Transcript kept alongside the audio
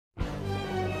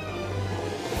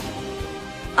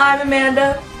I'm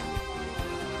Amanda,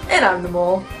 and I'm the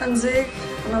mole. I'm Zeke,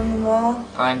 and I'm the mole.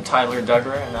 I'm Tyler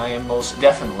Duggar, and I am most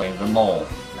definitely the mole.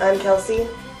 I'm Kelsey,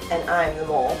 and I'm the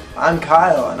mole. I'm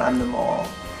Kyle, and I'm the mole.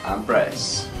 I'm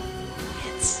Bryce.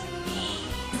 It's me.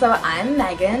 So I'm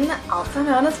Megan, also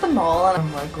known as the mole. And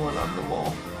I'm Michael, and I'm the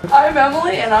mole. I'm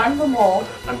Emily, and I'm the mole.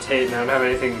 I'm Tate, and I don't have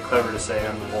anything clever to say.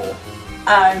 I'm the mole.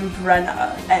 I'm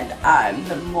Brenna, and I'm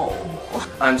the mole.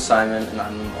 I'm Simon, and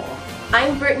I'm the mole.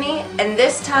 I'm Brittany, and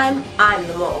this time, I'm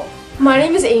the mole. My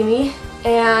name is Amy,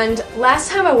 and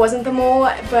last time I wasn't the mole,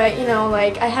 but you know,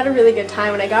 like, I had a really good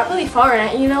time and I got really far,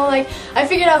 and you know, like, I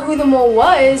figured out who the mole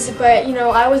was, but you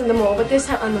know, I wasn't the mole, but this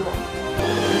time I'm the mole.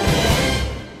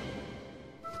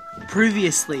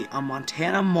 Previously on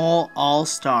Montana Mole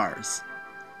All-Stars,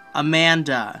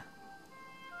 Amanda,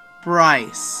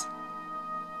 Bryce,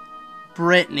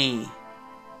 Brittany,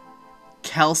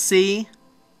 Kelsey,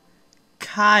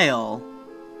 Kyle,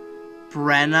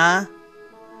 Brenna,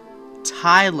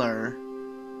 Tyler,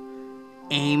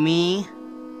 Amy,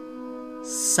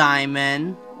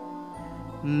 Simon,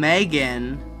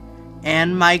 Megan,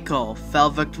 and Michael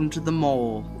fell victim to the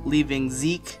mole, leaving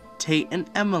Zeke, Tate, and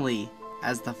Emily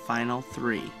as the final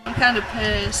three. I'm kind of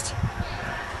pissed.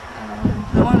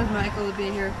 I wanted Michael to be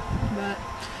here, but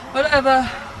whatever.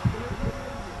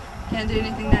 Can't do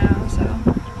anything now, so.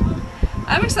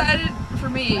 I'm excited for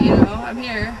me, you know, I'm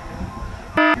here.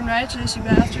 F***ing righteous, you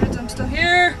bastards, I'm still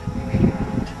here.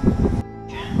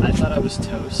 I thought I was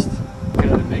toast.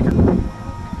 Kind of make or,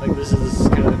 like, this is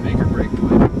kind of a make or break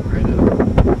point right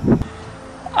now.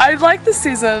 I liked the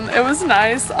season. It was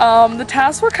nice. The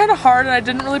tasks were kind of hard and I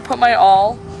didn't really put my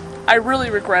all. I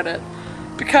really regret it.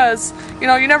 Because, you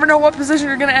know, you never know what position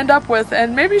you're going to end up with,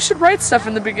 and maybe you should write stuff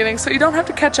in the beginning so you don't have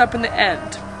to catch up in the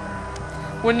end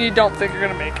when you don't think you're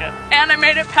going to make it. And I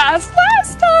made it past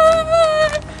last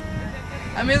time!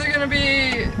 I'm either going to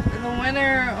be the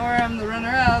winner or I'm the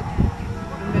runner-up.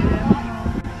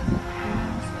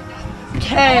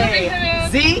 Okay,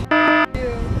 Zeke,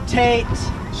 Tate,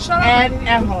 and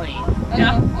Emily.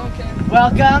 Yeah. Okay.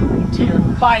 Welcome to your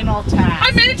final task.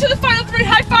 I made it to the final three.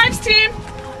 High fives, team!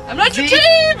 I'm not your Zeke,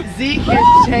 team! Zeke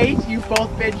and Tate, you've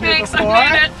both been here Thanks, before.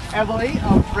 I made it. Emily,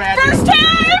 oh, Brad. First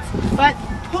time! But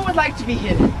who would like to be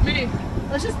hidden? Me.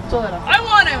 Let's just throw it up. I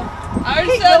want to. I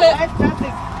already said it. That's a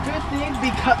good thing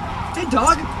because... Hey,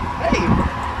 dog. Hey.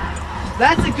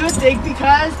 That's a good thing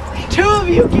because two of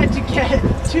you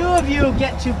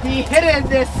get to be hidden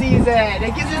this season.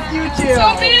 It gives us you two.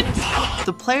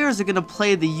 The players are going to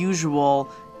play the usual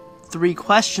 3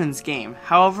 questions game.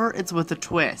 However, it's with a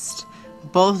twist.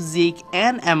 Both Zeke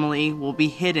and Emily will be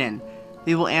hidden.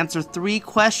 They will answer 3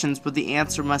 questions, but the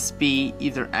answer must be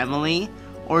either Emily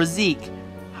or Zeke.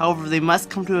 However, they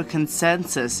must come to a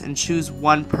consensus and choose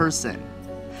one person.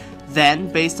 Then,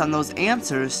 based on those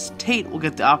answers, Tate will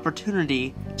get the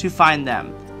opportunity to find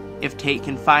them. If Tate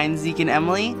can find Zeke and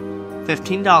Emily,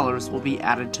 $15 will be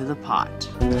added to the pot.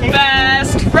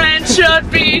 Best friends should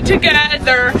be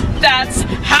together. That's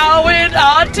how it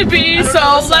ought to be.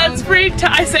 So let's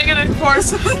pretend. I sang it in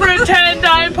chorus. Pretend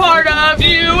I'm part of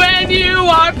you and you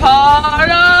are part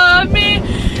of me.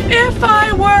 If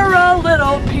I were a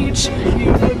little peach,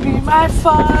 you would be my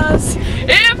fuzz.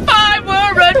 If I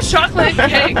were a chocolate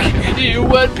cake, you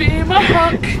would be my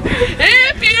hunk.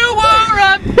 If you were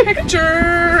a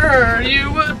picture,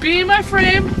 you would be my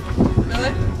frame.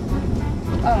 Really?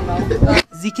 I don't know.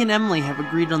 Zeke and Emily have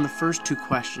agreed on the first 2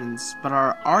 questions, but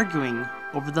are arguing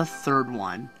over the third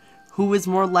one. Who is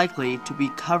more likely to be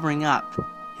covering up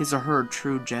his or her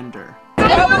true gender?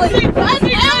 Emily! Emily!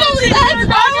 That's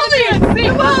Emily!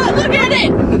 Come on, look at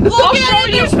it! Look at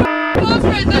it! There's clothes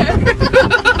right there!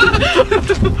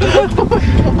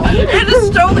 It is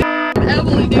totally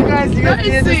Emily, dude. You guys need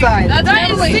to decide. That's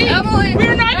Emily. Emily.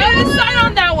 We're not going to decide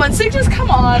on that one. So just come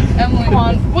on, Emily. Come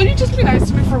on. Will you just be nice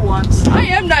to me for once? I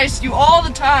am nice to you all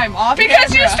the time, off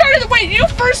Because camera. you started you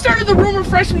first started the rumor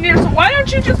freshman year, so why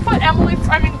don't you just put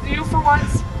you for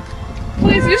once?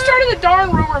 Please, you started the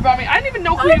darn rumor about me. I didn't even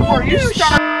know who you were. You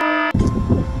started.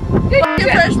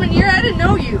 Your freshman year, I didn't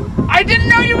know you. I didn't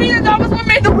know you either. That was what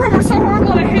made the rumor so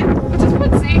horrible. I hate it. Let's just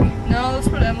put Zeke. No, let's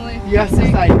put Emily. You have to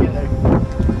decide together.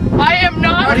 I am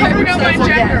not covering up my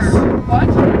gender. What?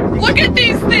 Look at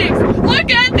these things. Look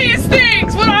at these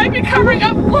things. Would I be covering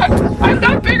up? Look, I've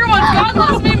got bigger ones. God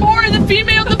loves me more in the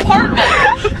female department.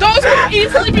 Those could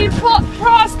easily be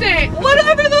prostate.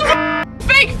 Whatever those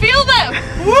fake. Feel them.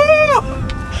 Woo!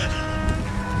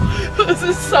 This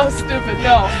is so stupid.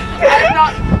 No, I'm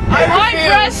not. My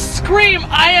breasts scream,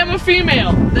 I am a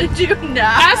female. They do not.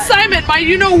 Ask Simon, my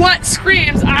you know what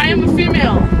screams, I am a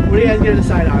female. What are you guys going to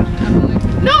decide on?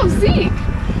 No, Zeke.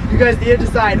 You guys need to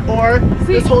decide, or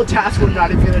this whole task we're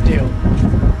not even gonna do.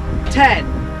 10.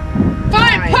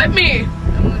 Fine, 9. put me!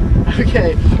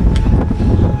 Okay.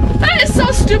 That is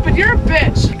so stupid, you're a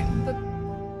bitch!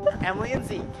 Emily and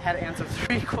Zeke had to answer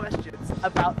 3 questions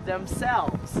about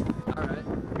themselves. Alright.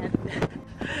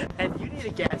 And you need to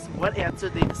guess what answer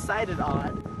they decided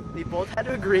on. They both had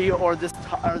to agree, or this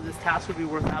task would be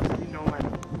worth absolutely no money.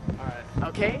 Alright.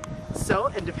 Okay? So,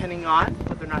 and depending on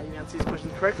whether or not you answer these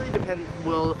questions correctly,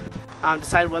 will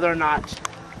decide whether or not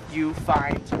you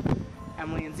find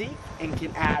Emily and Zeke and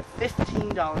can add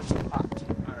 $15 to the pot.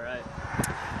 Alright.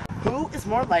 Who is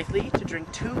more likely to drink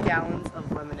 2 gallons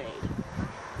of lemonade?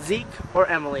 Zeke or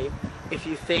Emily? If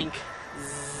you think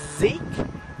Zeke,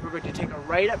 we're going to take a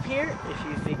right up here. If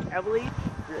you think Emily,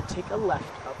 we're going to take a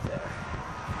left up there.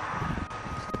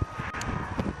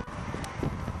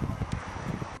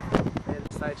 And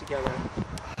decide together.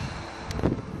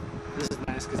 This is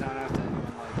nice because I don't have to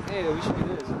even like, hey, we should do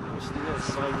this, we should do this.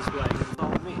 So I'll just be like,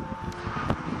 follow me.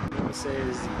 I'm going to say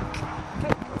Zeke.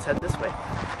 Okay, let's head this way.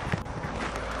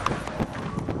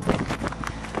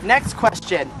 Next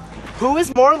question. Who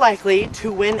is more likely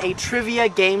to win a trivia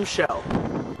game show?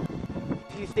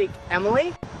 If you think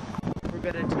Emily, we're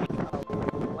going to take a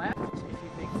left. If you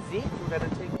think Zeke, we're going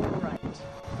to take a right.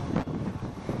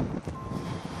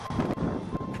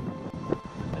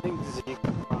 I think Zeke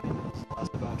probably knows less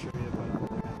about trivia, but on the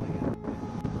other hand,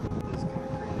 like, this is kind of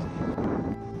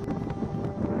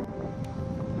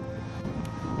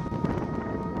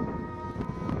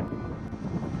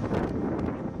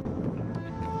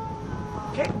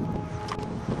Okay.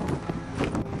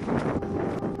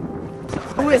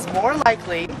 Who is more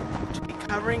likely to be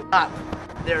covering up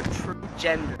their true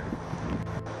gender?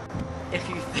 If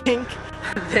you think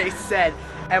they said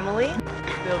Emily,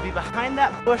 they'll be behind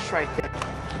that bush right there.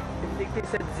 If you think they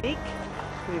said Zeke,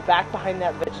 they'll be back behind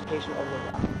that vegetation over the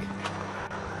rock.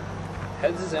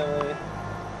 Heads is Emily.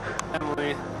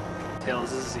 Emily.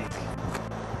 Tails is Zeke.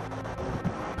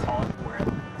 Call it where it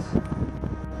is.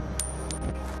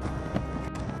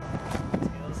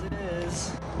 Tails it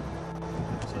is.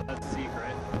 So that's Zeke,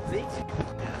 right? Zeke?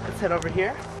 Yeah. Let's head over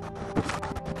here.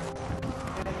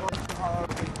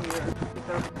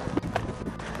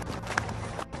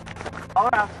 All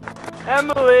around.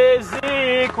 Emily,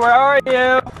 Zeke, where are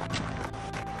you?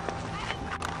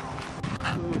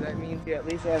 Ooh, that means you at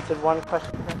least answered one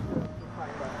question.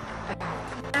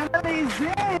 Emily,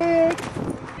 Zeke!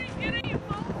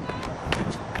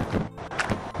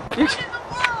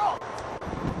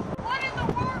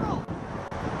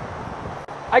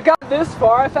 I got this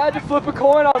far. I've had to flip a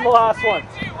coin on the last one.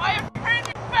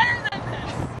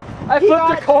 I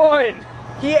flipped a coin.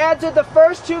 He answered the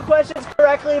first 2 questions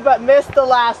correctly, but missed the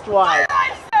last one.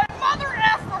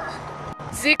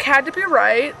 Zeke had to be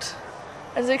right,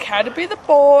 and Zeke had to be the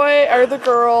boy or the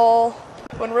girl,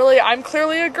 when really I'm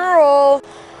clearly a girl.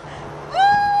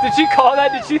 Did she call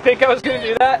that? Did she think I was going to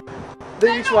do that?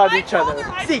 They each wanted each other.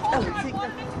 Zeke, I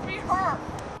wanted it to be her,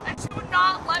 and she would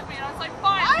not let me, and I was like,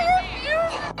 fine, I refuse.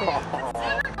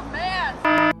 Consider a man.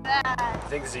 I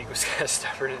think Zeke was kind of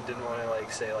stubborn and didn't want to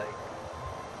like say like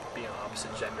be an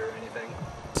opposite gender or anything.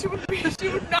 She would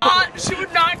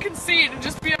not concede and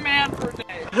just be a man for a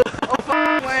day.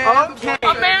 Okay.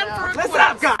 A man for a Listen quiz.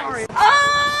 up, guys.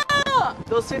 Ah!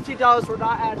 Those $50 were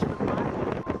not added to the pot.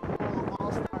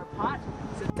 All-star pot.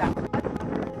 Sit down.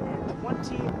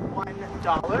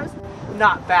 $21.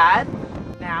 Not bad.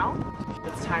 Now,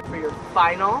 it's time for your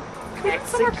final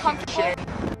execution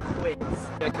quiz.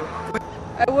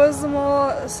 I was the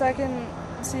mole second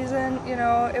season, you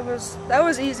know, that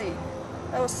was easy.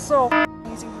 That was so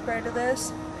easy compared to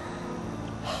this.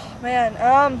 Man,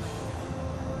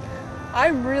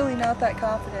 I'm really not that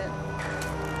confident.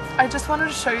 I just wanted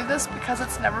to show you this because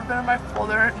it's never been in my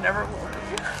folder, it never will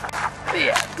be.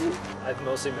 The end. I've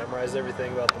mostly memorized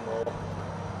everything about the mole,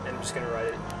 and I'm just going to write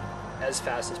it as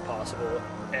fast as possible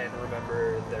and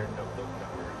remember their notebook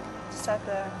number. Just have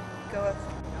to go with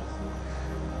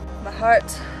my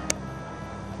heart.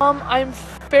 I'm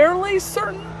fairly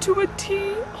certain to a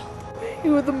T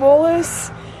who the mole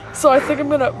is, so I think I'm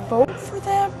gonna vote for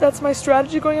them. That's my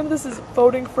strategy going into this, is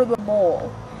voting for the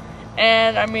mole.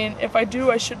 And I mean, if I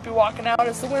do, I should be walking out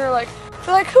as the winner. Like,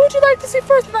 they're like, who would you like to see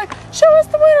first? I'm like, show us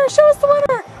the winner, show us the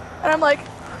winner. And I'm like,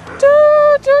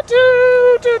 do do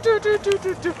do do do do do do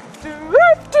do do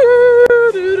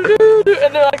do do do,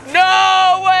 and they're like,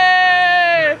 no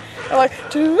way. I'm like,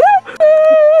 do do